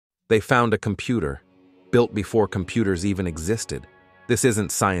They found a computer, built before computers even existed. This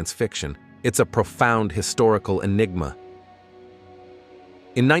isn't science fiction. It's a profound historical enigma.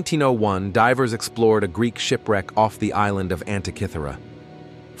 In 1901, divers explored a Greek shipwreck off the island of Antikythera.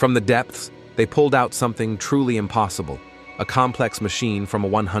 From the depths, they pulled out something truly impossible, a complex machine from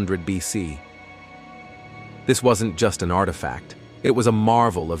 100 BC. This wasn't just an artifact. It was a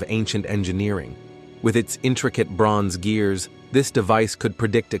marvel of ancient engineering. With its intricate bronze gears, this device could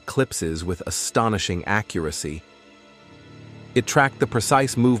predict eclipses with astonishing accuracy. It tracked the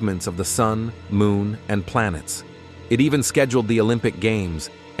precise movements of the sun, moon, and planets. It even scheduled the Olympic Games,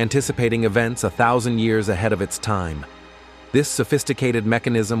 anticipating events 1,000 years ahead of its time. This sophisticated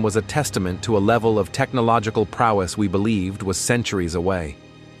mechanism was a testament to a level of technological prowess we believed was centuries away.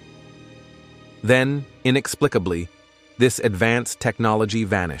 Then, inexplicably, this advanced technology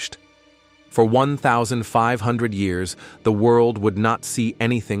vanished. For 1,500 years, the world would not see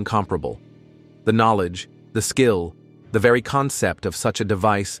anything comparable. The knowledge, the skill, the very concept of such a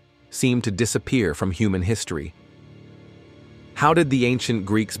device seemed to disappear from human history. How did the ancient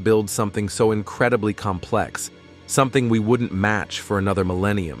Greeks build something so incredibly complex, something we wouldn't match for another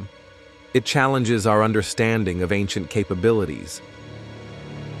millennium? It challenges our understanding of ancient capabilities.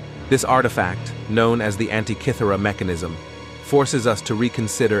 This artifact, known as the Antikythera Mechanism, forces us to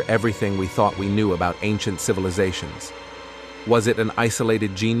reconsider everything we thought we knew about ancient civilizations. Was it an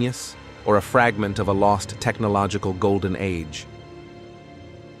isolated genius, or a fragment of a lost technological golden age?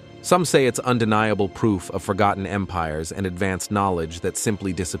 Some say it's undeniable proof of forgotten empires and advanced knowledge that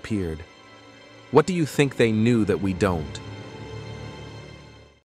simply disappeared. What do you think they knew that we don't?